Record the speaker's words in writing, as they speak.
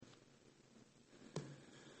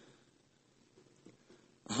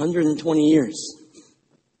120 years.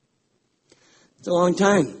 It's a long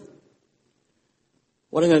time.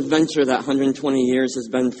 What an adventure that 120 years has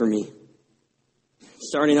been for me.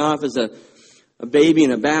 Starting off as a baby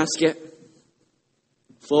in a basket,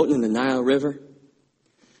 floating in the Nile River.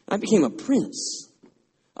 I became a prince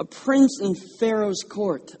in Pharaoh's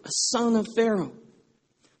court, a son of Pharaoh.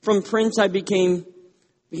 From prince, I became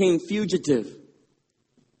fugitive,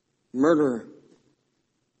 murderer.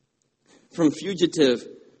 From fugitive,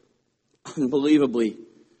 unbelievably,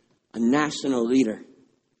 a national leader.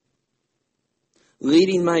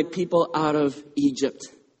 Leading my people out of Egypt,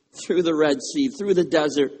 through the Red Sea, through the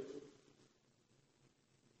desert.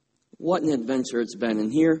 What an adventure it's been.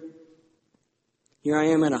 And here I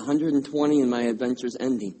am at 120 and my adventure's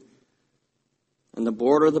ending. On the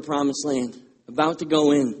border of the Promised Land, about to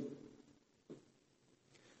go in.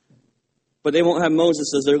 But they won't have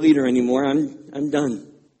Moses as their leader anymore. I'm done.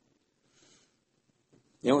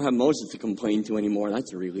 They don't have Moses to complain to anymore.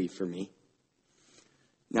 That's a relief for me.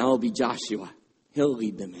 Now it'll be Joshua. He'll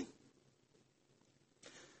lead them in.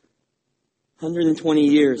 120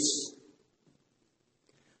 years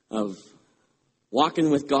of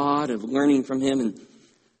walking with God, of learning from Him, and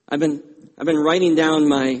I've been writing down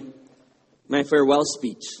my farewell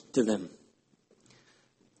speech to them.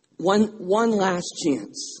 One last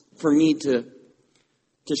chance for me to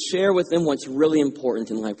share with them what's really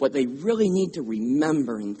important in life, what they really need to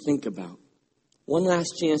remember and think about. One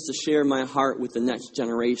last chance to share my heart with the next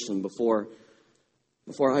generation before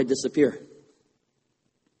I disappear.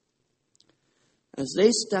 As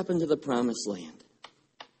they step into the Promised Land,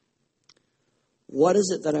 what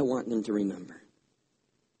is it that I want them to remember?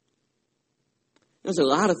 There's a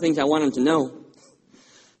lot of things I want them to know.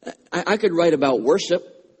 I could write about worship,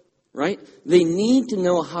 right? They need to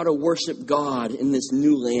know how to worship God in this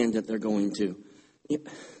new land that they're going to.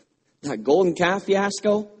 That golden calf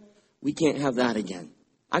fiasco, we can't have that again.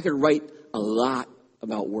 I could write a lot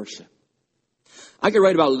about worship. I could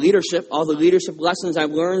write about leadership, all the leadership lessons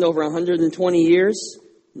I've learned over 120 years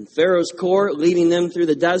in Pharaoh's court, leading them through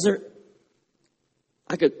the desert.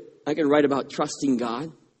 I could write about trusting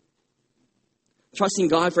God. Trusting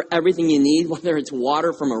God for everything you need, whether it's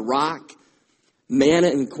water from a rock, manna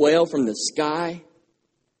and quail from the sky.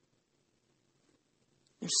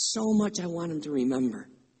 There's so much I want them to remember.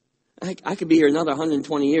 I could be here another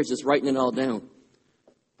 120 years just writing it all down.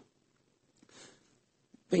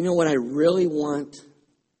 But you know what I really want?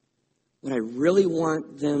 What I really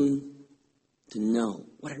want them to know,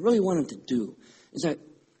 what I really want them to do, is that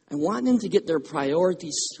I want them to get their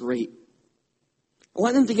priorities straight. I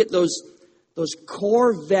want them to get those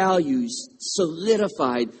core values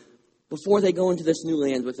solidified before they go into this new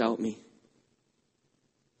land without me.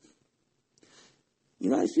 You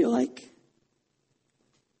know what I feel like?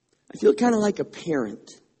 I feel kind of like a parent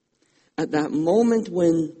at that moment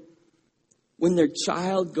when their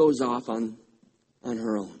child goes off on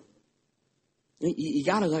her own. You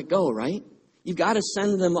got to let go, right? You've got to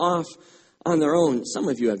send them off on their own. Some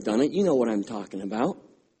of you have done it. You know what I'm talking about.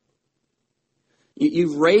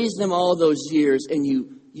 You've raised them all those years, and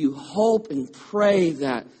you hope and pray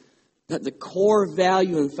that the core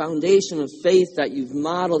value and foundation of faith that you've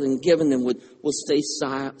modeled and given them will stay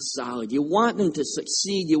solid. You want them to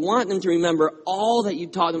succeed. You want them to remember all that you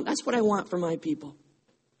taught them. That's what I want for my people.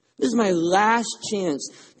 This is my last chance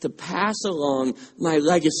to pass along my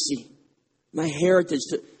legacy, my heritage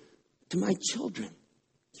to my children.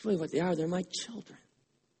 That's really what they are. They're my children.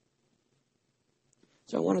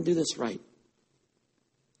 So I want to do this right.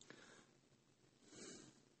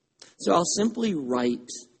 So I'll simply write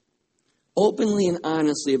openly and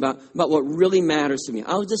honestly about what really matters to me.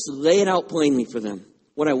 I'll just lay it out plainly for them,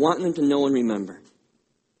 what I want them to know and remember.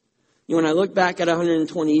 You know, when I look back at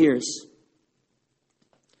 120 years,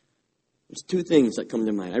 there's two things that come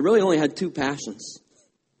to mind. I really only had two passions.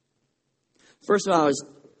 First of all,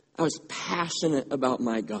 I was passionate about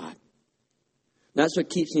my God. That's what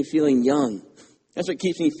keeps me feeling young. That's what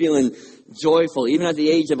keeps me feeling joyful. Even at the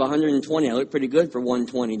age of 120, I look pretty good for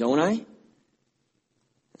 120, don't I?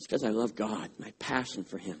 It's because I love God, my passion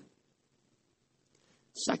for Him.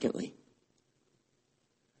 Secondly,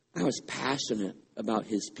 I was passionate about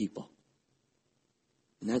His people.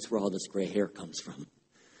 And that's where all this gray hair comes from.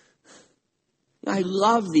 I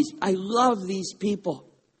love these people.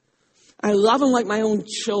 I love them like my own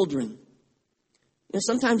children. And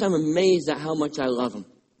sometimes I'm amazed at how much I love them.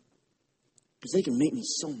 Because they can make me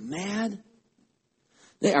so mad.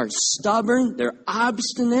 They are stubborn. They're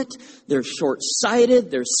obstinate. They're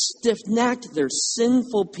short-sighted. They're stiff-necked. They're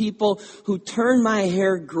sinful people who turned my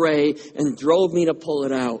hair gray and drove me to pull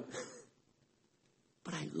it out.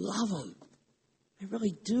 But I love them. I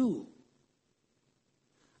really do.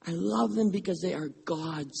 I love them because they are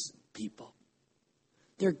God's people.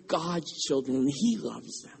 They're God's children, and He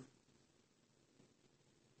loves them.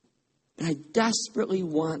 And I desperately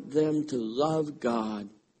want them to love God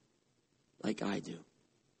like I do.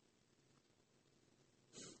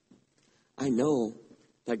 I know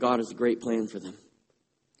that God has a great plan for them.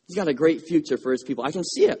 He's got a great future for His people. I can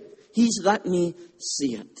see it. He's let me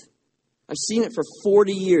see it. I've seen it for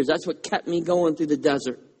 40 years. That's what kept me going through the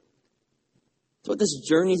desert. That's what this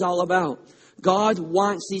journey's all about. God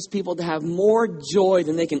wants these people to have more joy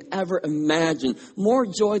than they can ever imagine, more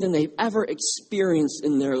joy than they've ever experienced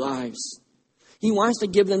in their lives. He wants to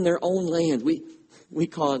give them their own land. We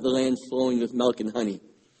call it the land flowing with milk and honey.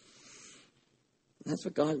 That's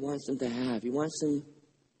what God wants them to have. He wants them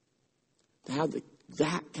to have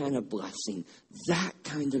that kind of blessing, that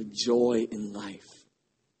kind of joy in life.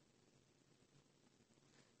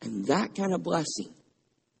 And that kind of blessing,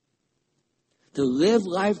 to live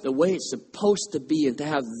life the way it's supposed to be and to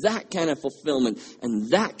have that kind of fulfillment and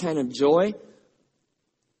that kind of joy,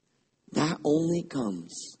 that only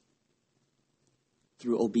comes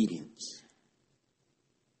through obedience.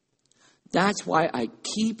 That's why I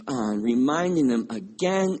keep on reminding them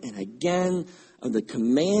again and again of the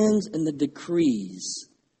commands and the decrees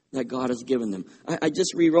that God has given them. I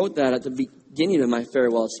just rewrote that at the beginning of my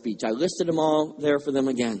farewell speech. I listed them all there for them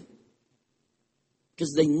again,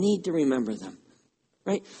 because they need to remember them.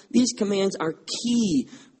 Right? These commands are key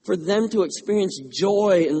for them to experience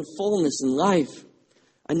joy and fullness in life.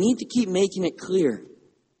 I need to keep making it clear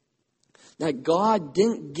that God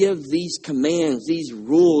didn't give these commands, these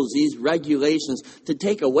rules, these regulations to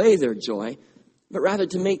take away their joy, but rather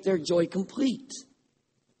to make their joy complete.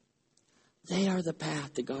 They are the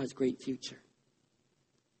path to God's great future.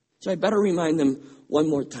 So I better remind them one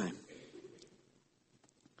more time.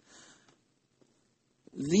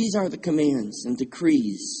 These are the commands and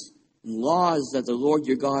decrees and laws that the Lord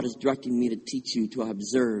your God is directing me to teach you to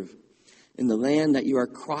observe in the land that you are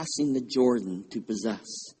crossing the Jordan to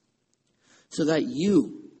possess, so that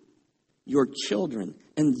you, your children,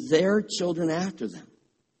 and their children after them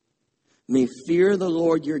may fear the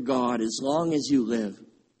Lord your God as long as you live,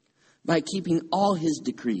 by keeping all His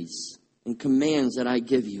decrees and commands that I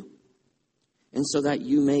give you, and so that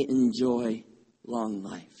you may enjoy long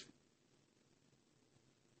life.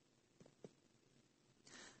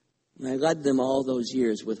 And I led them all those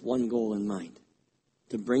years with one goal in mind: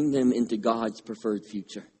 to bring them into God's preferred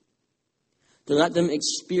future, to let them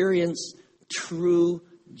experience true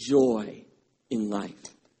joy in life.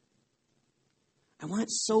 I want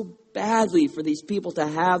so badly for these people to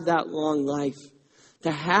have that long life,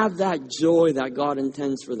 to have that joy that God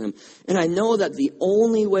intends for them. And I know that the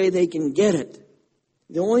only way they can get it,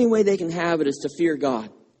 the only way they can have it, is to fear God.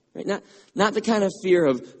 Right? Not the kind of fear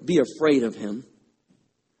of be afraid of Him,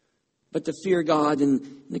 but to fear God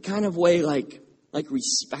in the kind of way like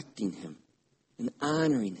respecting Him and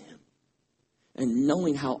honoring Him and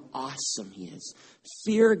knowing how awesome He is.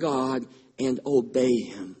 Fear God and obey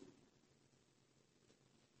Him.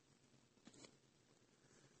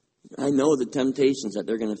 I know the temptations that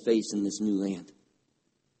they're going to face in this new land.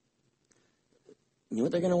 You know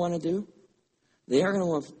what they're going to want to do? They are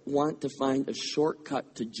going to want to find a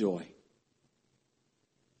shortcut to joy.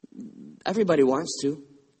 Everybody wants to,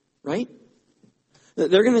 right?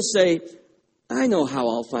 They're going to say, I know how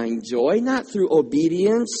I'll find joy, not through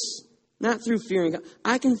obedience, not through fearing God.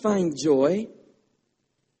 I can find joy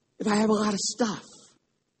if I have a lot of stuff.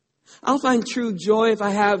 I'll find true joy if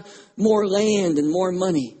I have more land and more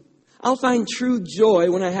money. I'll find true joy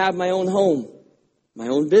when I have my own home, my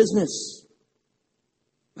own business,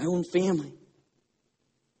 my own family.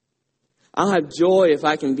 I'll have joy if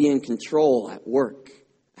I can be in control at work,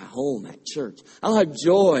 at home, at church. I'll have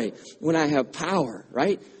joy when I have power,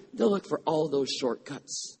 right? They'll look for all those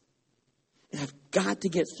shortcuts. And I've got to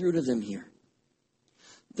get through to them here.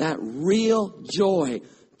 That real joy,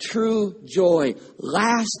 true joy,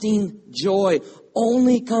 lasting joy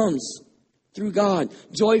only comes through God.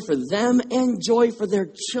 Joy for them and joy for their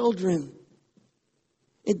children.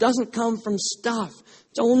 It doesn't come from stuff.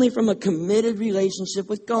 It's only from a committed relationship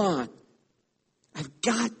with God. I've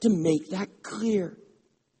got to make that clear.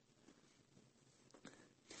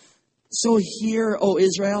 So hear, O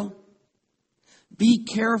Israel, be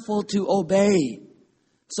careful to obey,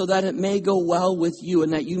 so that it may go well with you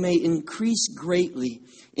and that you may increase greatly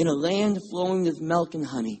in a land flowing with milk and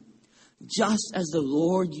honey, just as the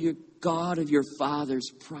Lord your God of your fathers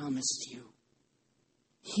promised you.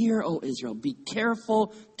 Hear, O Israel, be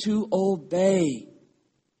careful to obey.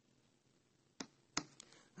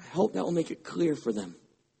 I hope that will make it clear for them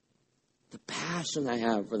the path passion I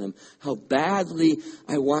have for them, how badly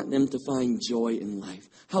I want them to find joy in life,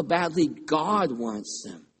 how badly God wants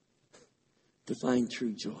them to find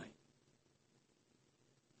true joy.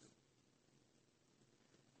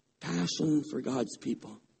 Passion for God's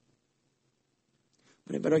people.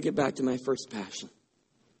 But I better get back to my first passion.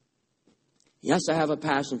 Yes, I have a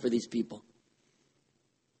passion for these people.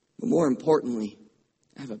 But more importantly,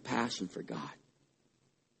 I have a passion for God.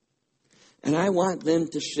 And I want them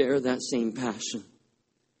to share that same passion.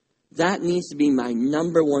 That needs to be my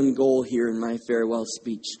number one goal here in my farewell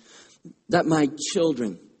speech. That my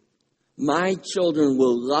children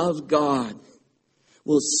will love God,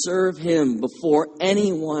 will serve Him before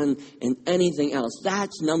anyone and anything else.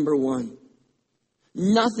 That's number one.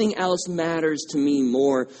 Nothing else matters to me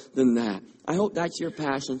more than that. I hope that's your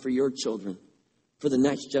passion for your children, for the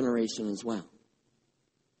next generation as well.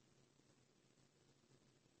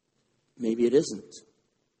 Maybe it isn't.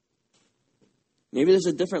 Maybe there's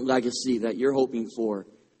a different legacy that you're hoping for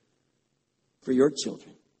your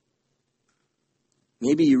children.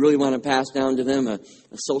 Maybe you really want to pass down to them a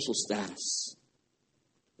social status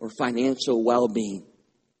or financial well-being.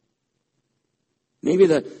 Maybe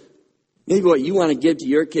what you want to give to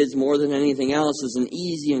your kids more than anything else is an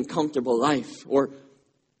easy and comfortable life. Or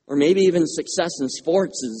maybe even success in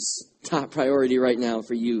sports is top priority right now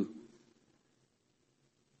for you.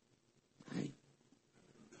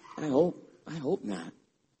 I hope not.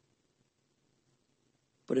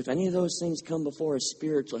 But if any of those things come before a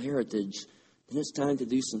spiritual heritage, then it's time to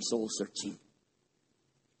do some soul searching.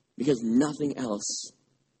 Because nothing else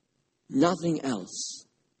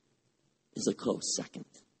is a close second.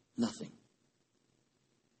 Nothing.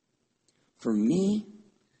 For me,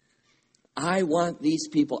 I want these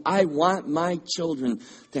people, I want my children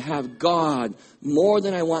to have God more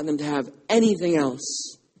than I want them to have anything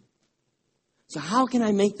else. So how can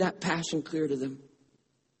I make that passion clear to them?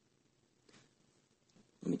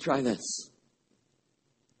 Let me try this.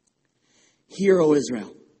 Hear, O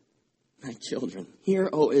Israel, my children, hear,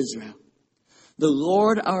 O Israel. The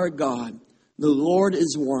Lord our God, the Lord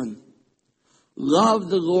is one. Love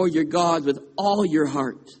the Lord your God with all your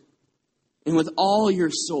heart and with all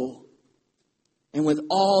your soul and with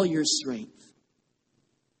all your strength.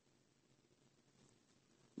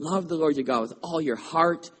 Love the Lord your God with all your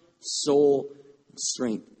heart, soul, and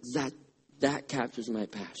strength. That captures my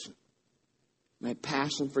passion. My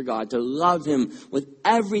passion for God, to love Him with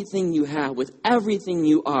everything you have, with everything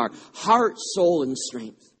you are, heart, soul, and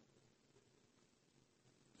strength.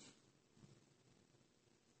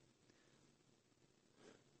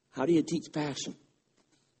 How do you teach passion?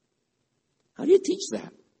 How do you teach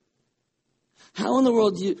that? How in the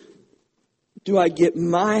world do I get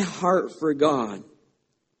my heart for God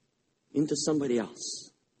into somebody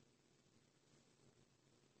else?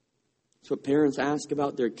 That's what parents ask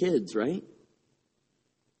about their kids, right?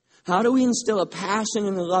 How do we instill a passion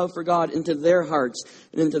and a love for God into their hearts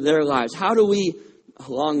and into their lives? How do we,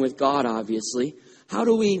 along with God obviously, how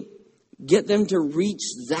do we get them to reach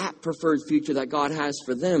that preferred future that God has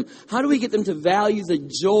for them? How do we get them to value the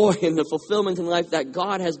joy and the fulfillment in life that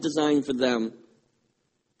God has designed for them?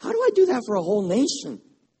 How do I do that for a whole nation,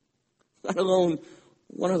 let alone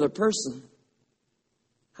one other person?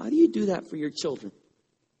 How do you do that for your children?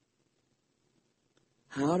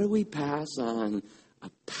 How do we pass on a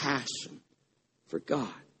passion for God?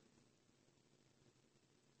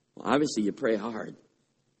 Well, obviously you pray hard.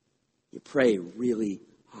 You pray really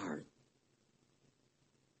hard.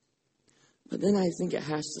 But then I think it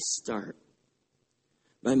has to start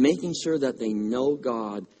by making sure that they know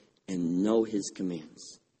God and know His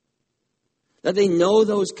commands. That they know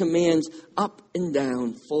those commands up and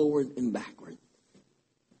down, forward and backward.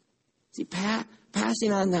 See,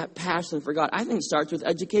 passing on that passion for God, I think starts with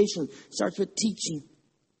education, starts with teaching.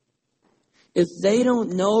 If they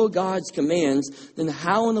don't know God's commands, then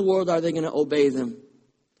how in the world are they going to obey them?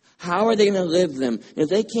 How are they going to live them? And if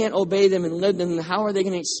they can't obey them and live them, then how are they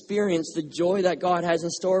going to experience the joy that God has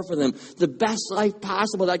in store for them? The best life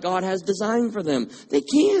possible that God has designed for them? They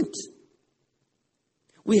can't.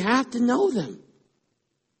 We have to know them.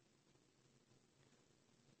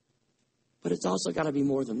 But it's also got to be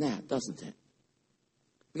more than that, doesn't it?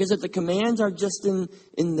 Because if the commands are just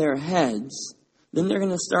in their heads, then they're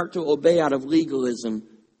going to start to obey out of legalism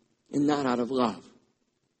and not out of love.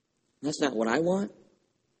 And that's not what I want.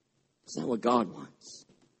 It's not what God wants.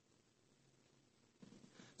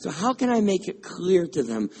 So how can I make it clear to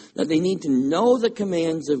them that they need to know the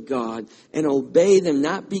commands of God and obey them,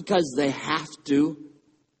 not because they have to,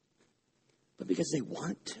 but because they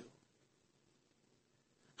want to?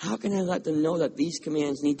 How can I let them know that these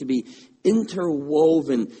commands need to be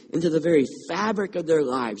interwoven into the very fabric of their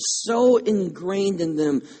lives, so ingrained in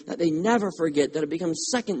them that they never forget, that it becomes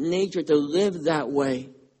second nature to live that way?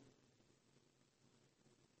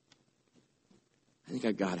 I think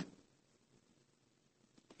I got it.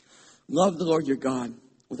 Love the Lord your God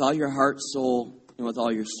with all your heart, soul, and with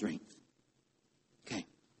all your strength. Okay.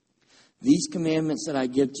 These commandments that I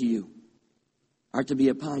give to you are to be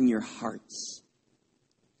upon your hearts.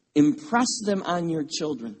 Impress them on your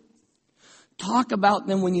children. Talk about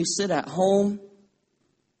them when you sit at home,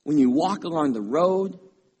 when you walk along the road,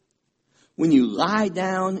 when you lie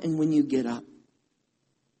down, and when you get up.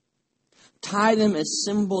 Tie them as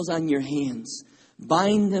symbols on your hands.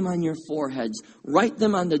 Bind them on your foreheads. Write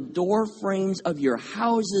them on the door frames of your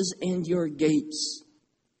houses and your gates.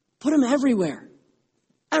 Put them everywhere.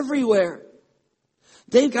 Everywhere.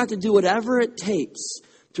 They've got to do whatever it takes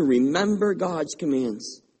to remember God's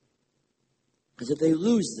commands. Because if they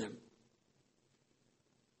lose them,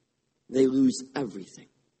 they lose everything.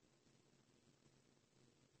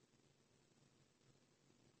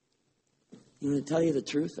 You want to tell you the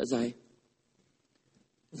truth, as I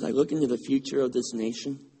look into the future of this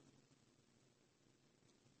nation,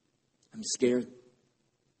 I'm scared.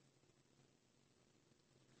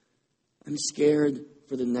 I'm scared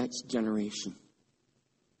for the next generation.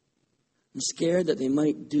 I'm scared that they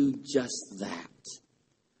might do just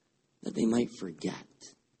that they might forget.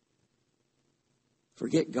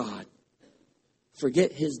 Forget God.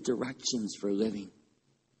 Forget His directions for living.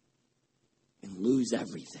 And lose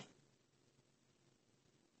everything.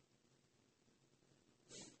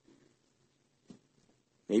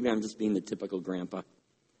 Maybe I'm just being the typical grandpa.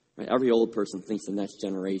 Right? Every old person thinks the next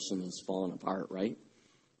generation is falling apart, right?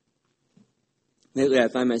 Lately I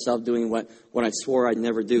find myself doing what I swore I'd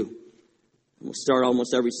never do. We'll start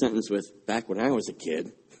almost every sentence with, back when I was a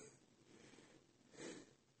kid.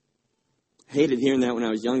 Hated hearing that when I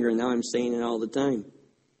was younger, and now I'm saying it all the time.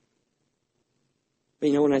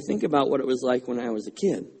 But when I think about what it was like when I was a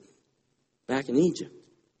kid, back in Egypt,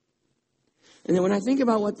 and then when I think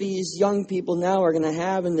about what these young people now are going to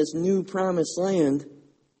have in this new promised land,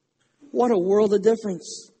 what a world of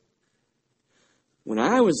difference. When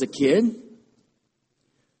I was a kid,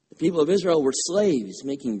 the people of Israel were slaves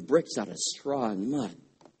making bricks out of straw and mud.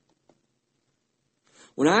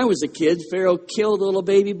 When I was a kid, Pharaoh killed little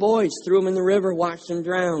baby boys, threw them in the river, watched them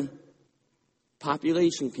drown.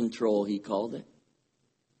 Population control, he called it.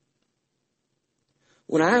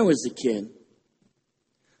 When I was a kid,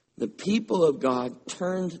 the people of God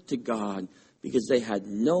turned to God because they had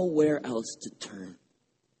nowhere else to turn.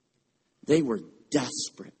 They were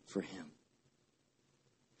desperate for Him.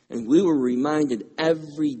 And we were reminded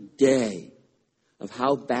every day of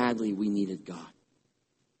how badly we needed God.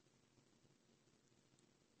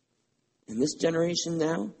 And this generation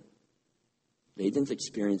now, they didn't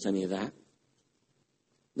experience any of that.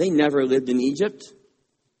 They never lived in Egypt.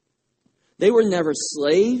 They were never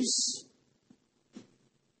slaves.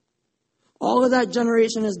 All of that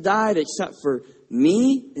generation has died except for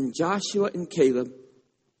me and Joshua and Caleb.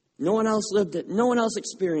 No one else lived it. No one else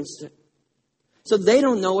experienced it. So they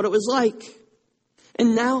don't know what it was like.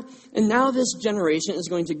 And now this generation is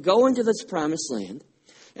going to go into this promised land,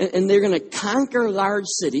 and they're going to conquer large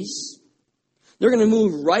cities. They're going to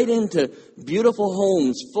move right into beautiful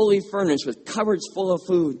homes, fully furnished with cupboards full of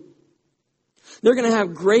food. They're going to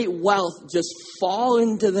have great wealth just fall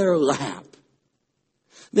into their lap.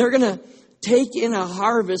 They're going to take in a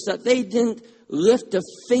harvest that they didn't lift a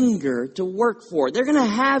finger to work for. They're going to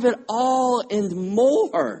have it all and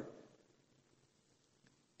more.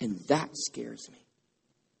 And that scares me.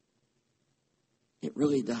 It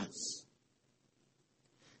really does.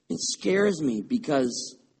 It scares me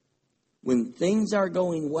because when things are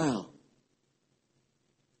going well,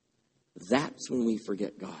 that's when we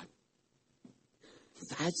forget God.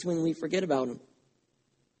 That's when we forget about Him.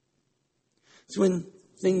 It's when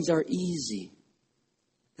things are easy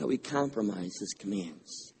that we compromise His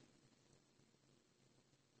commands.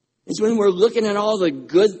 It's when we're looking at all the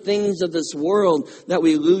good things of this world that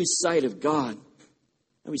we lose sight of God.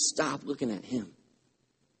 And we stop looking at Him.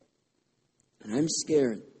 And I'm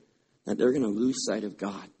scared that they're going to lose sight of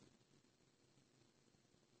God.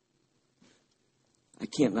 I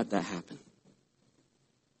can't let that happen.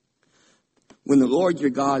 When the Lord your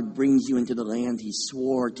God brings you into the land He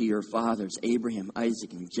swore to your fathers, Abraham,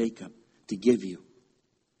 Isaac, and Jacob, to give you,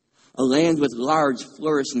 a land with large,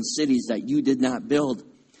 flourishing cities that you did not build,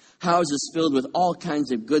 houses filled with all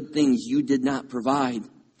kinds of good things you did not provide,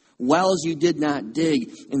 wells you did not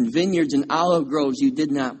dig, and vineyards and olive groves you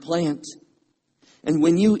did not plant. And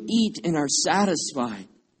when you eat and are satisfied,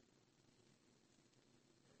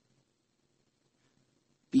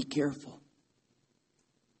 Be careful.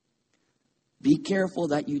 Be careful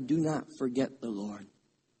that you do not forget the Lord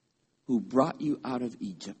who brought you out of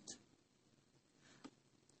Egypt,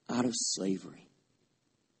 out of slavery.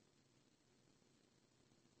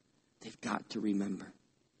 They've got to remember.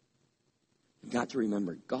 They've got to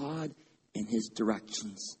remember God and His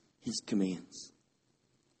directions, His commands.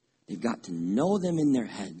 They've got to know them in their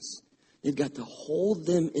heads. They've got to hold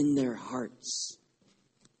them in their hearts.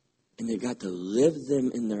 And they've got to live them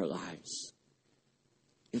in their lives.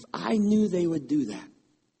 If I knew they would do that,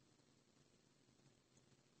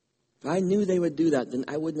 then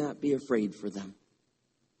I would not be afraid for them.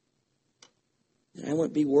 And I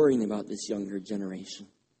wouldn't be worrying about this younger generation.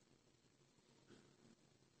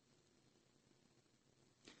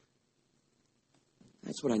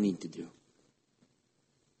 That's what I need to do.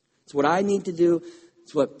 It's what I need to do.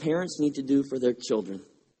 It's what parents need to do for their children.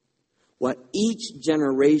 What each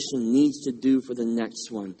generation needs to do for the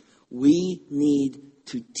next one. We need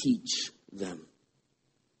to teach them.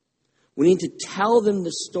 We need to tell them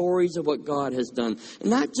the stories of what God has done.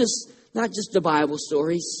 And not just the Bible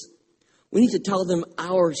stories. We need to tell them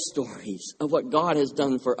our stories of what God has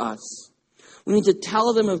done for us. We need to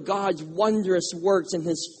tell them of God's wondrous works and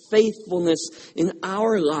His faithfulness in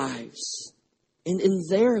our lives and in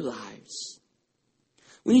their lives.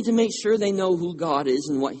 We need to make sure they know who God is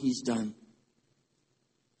and what He's done.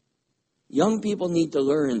 Young people need to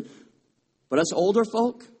learn, but us older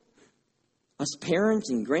folk, us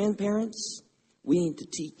parents and grandparents, we need to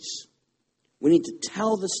teach. We need to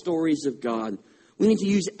tell the stories of God. We need to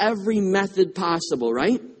use every method possible,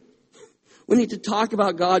 right? We need to talk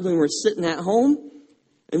about God when we're sitting at home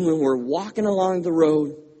and when we're walking along the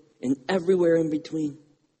road and everywhere in between.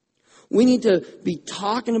 We need to be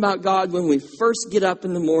talking about God when we first get up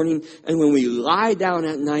in the morning and when we lie down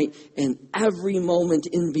at night and every moment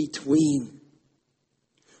in between.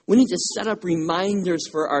 We need to set up reminders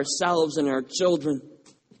for ourselves and our children.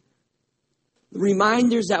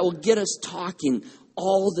 Reminders that will get us talking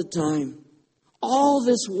all the time. All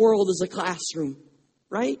this world is a classroom,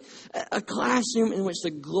 right? A classroom in which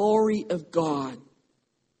the glory of God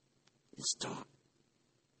is taught.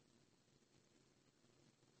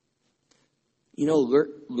 You know,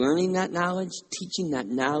 learning that knowledge, teaching that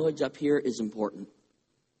knowledge up here is important.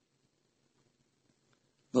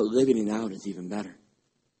 But living it out is even better.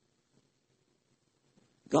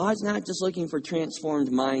 God's not just looking for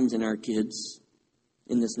transformed minds in our kids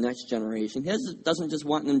in this next generation. He doesn't just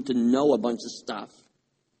want them to know a bunch of stuff.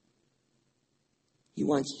 He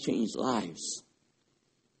wants changed lives.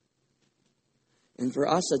 And for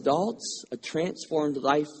us adults, a transformed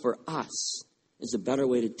life for us is a better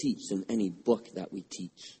way to teach than any book that we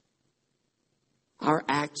teach. Our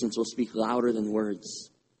actions will speak louder than words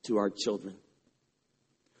to our children.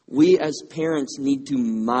 We as parents need to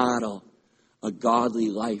model a godly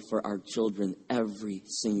life for our children every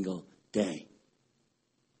single day.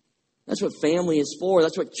 That's what family is for.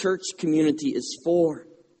 That's what church community is for.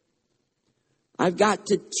 I've got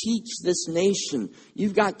to teach this nation.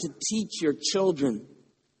 You've got to teach your children.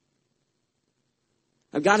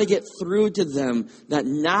 I've got to get through to them that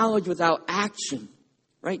knowledge without action,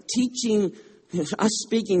 right? Teaching, us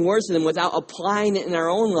speaking words to them without applying it in our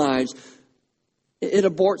own lives, it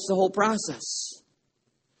aborts the whole process.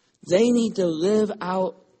 They need to live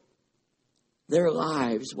out their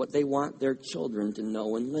lives, what they want their children to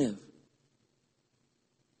know and live.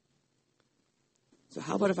 So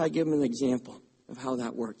how about if I give them an example of how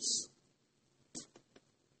that works?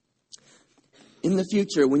 In the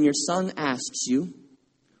future, when your son asks you,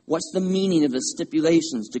 what's the meaning of the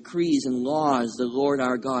stipulations, decrees, and laws the Lord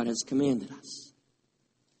our God has commanded us?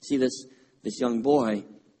 See, this young boy,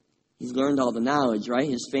 he's learned all the knowledge, right?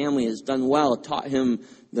 His family has done well, taught him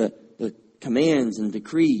the commands and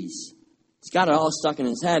decrees. He's got it all stuck in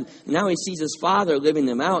his head. And now he sees his father living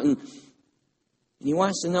them out, and he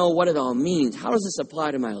wants to know what it all means. How does this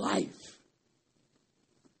apply to my life?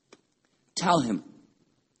 Tell him,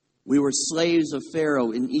 we were slaves of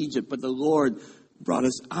Pharaoh in Egypt, but the Lord brought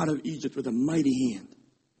us out of Egypt with a mighty hand.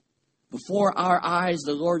 Before our eyes,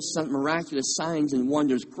 the Lord sent miraculous signs and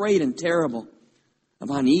wonders, great and terrible,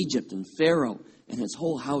 upon Egypt and Pharaoh and his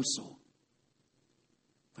whole household.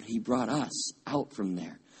 But He brought us out from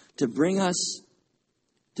there to bring us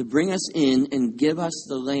in and give us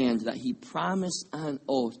the land that He promised on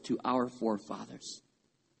oath to our forefathers.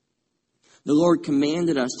 The Lord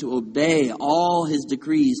commanded us to obey all His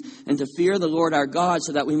decrees and to fear the Lord our God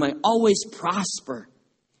so that we might always prosper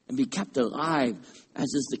and be kept alive,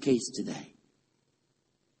 as is the case today.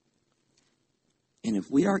 And if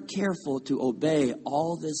we are careful to obey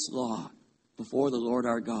all this law before the Lord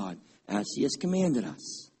our God, as He has commanded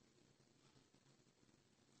us,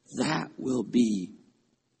 that will be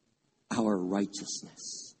our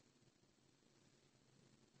righteousness.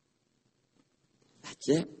 That's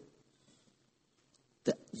it.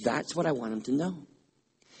 That's what I want them to know.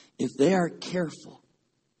 If they are careful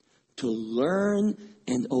to learn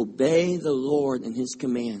and obey the Lord and His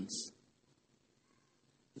commands,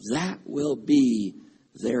 that will be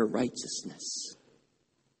their righteousness.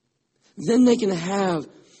 Then they can have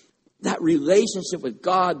that relationship with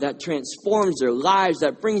God that transforms their lives,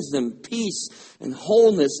 that brings them peace and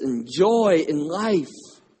wholeness and joy in life.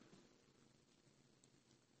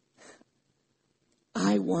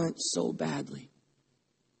 I want so badly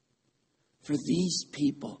for these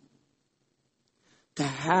people to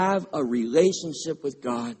have a relationship with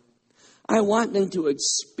God. I want them to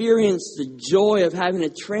experience the joy of having a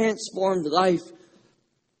transformed life.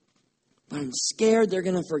 But I'm scared they're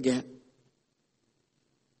going to forget.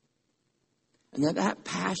 And that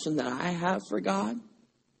passion that I have for God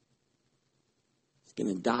is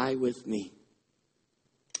going to die with me.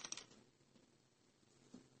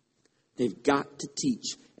 They've got to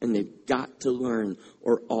teach and they've got to learn,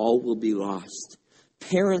 or all will be lost.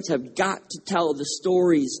 Parents have got to tell the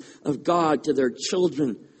stories of God to their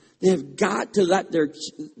children. They have got to let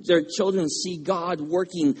their children see God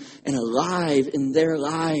working and alive in their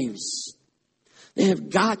lives. They have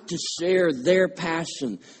got to share their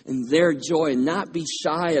passion and their joy and not be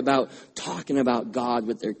shy about talking about God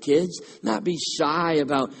with their kids, not be shy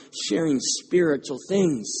about sharing spiritual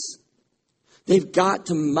things. They've got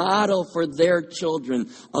to model for their children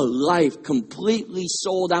a life completely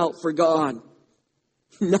sold out for God.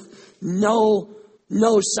 No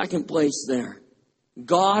second place there.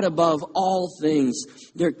 God above all things.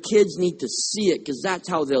 Their kids need to see it because that's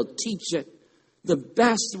how they'll teach it. The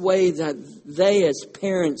best way that they as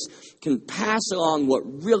parents can pass along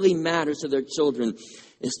what really matters to their children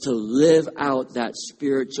is to live out that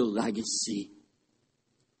spiritual legacy.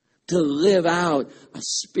 To live out a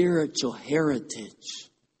spiritual heritage.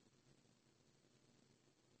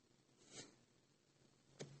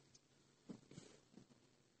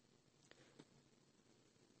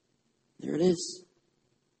 There it is.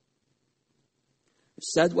 I've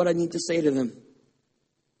said what I need to say to them.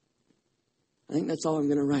 I think that's all I'm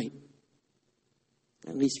going to write.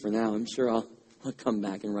 At least for now. I'm sure I'll come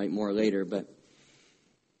back and write more later, but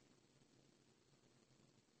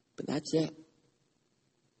that's it.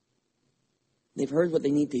 They've heard what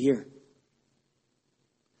they need to hear.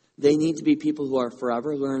 They need to be people who are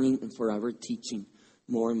forever learning and forever teaching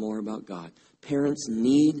more and more about God. Parents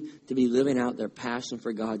need to be living out their passion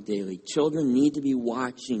for God daily. Children need to be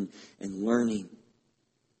watching and learning.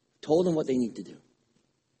 Told them what they need to do.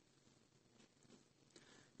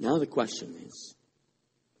 Now the question is,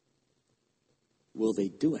 will they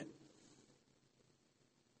do it?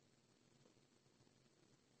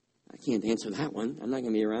 I can't answer that one. I'm not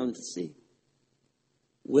going to be around to see.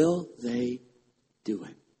 Will they do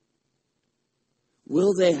it?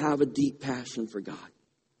 Will they have a deep passion for God?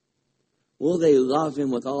 Will they love Him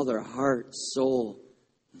with all their heart, soul,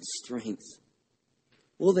 and strength?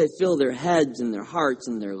 Will they fill their heads and their hearts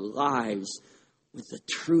and their lives with the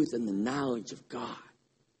truth and the knowledge of God?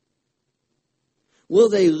 Will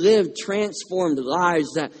they live transformed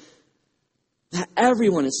lives that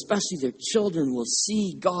everyone, especially their children, will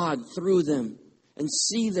see God through them and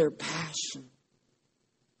see their passion?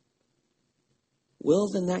 Will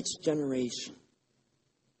the next generation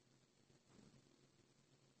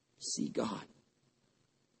see God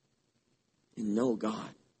and know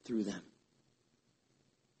God through them?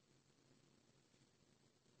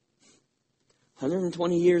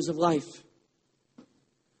 120 years of life,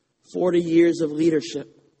 40 years of leadership,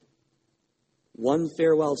 one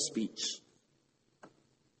farewell speech.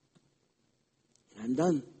 And I'm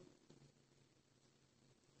done.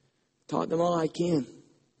 Taught them all I can.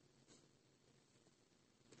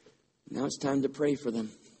 Now it's time to pray for them.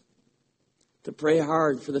 To pray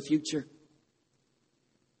hard for the future.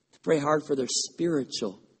 To pray hard for their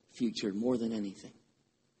spiritual future more than anything.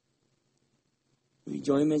 Will you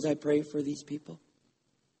join me as I pray for these people?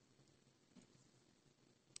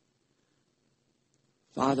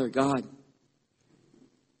 Father God,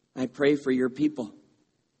 I pray for your people.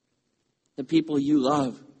 The people you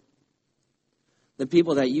love. The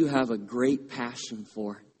people that you have a great passion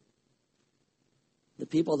for. The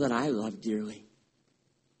people that I love dearly.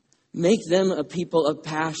 Make them a people of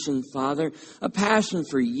passion, Father. A passion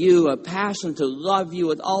for you. A passion to love you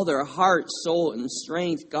with all their heart, soul, and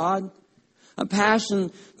strength, God. A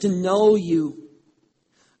passion to know you.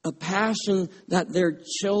 A passion that their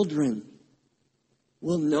children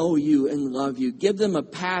will know you and love you. Give them a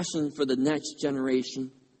passion for the next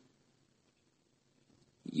generation.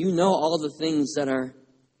 You know all the things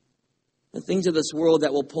of this world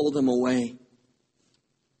that will pull them away.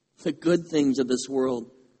 The good things of this world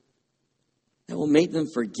that will make them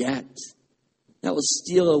forget, that will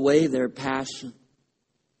steal away their passion.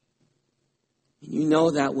 And you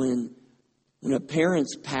know that when a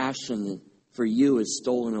parent's passion for you is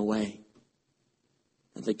stolen away,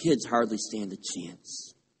 that the kids hardly stand a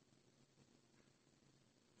chance.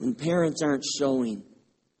 When parents aren't showing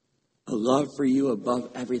a love for you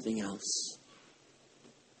above everything else,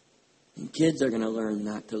 and kids are going to learn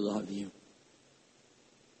not to love you.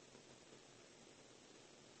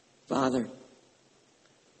 Father,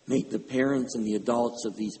 make the parents and the adults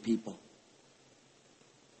of these people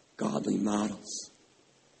godly models.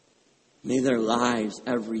 May their lives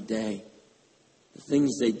every day, the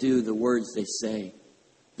things they do, the words they say,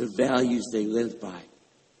 the values they live by,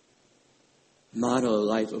 model a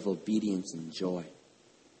life of obedience and joy.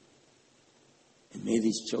 And may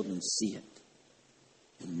these children see it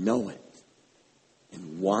and know it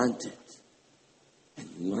and want it and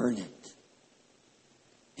learn it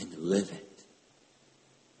and live it.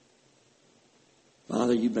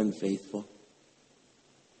 Father, you've been faithful.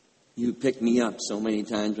 You picked me up so many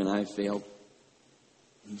times when I failed.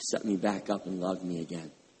 You set me back up and loved me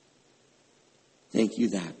again. Thank you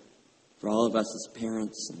that for all of us as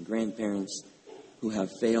parents and grandparents who have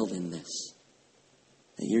failed in this,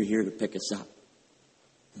 that you're here to pick us up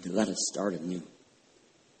and to let us start anew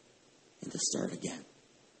and to start again.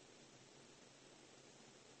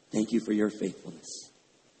 Thank you for your faithfulness.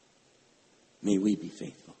 May we be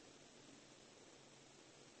faithful.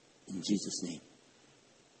 In Jesus' name,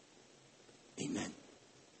 amen.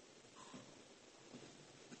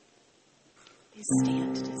 Please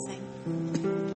stand to sing.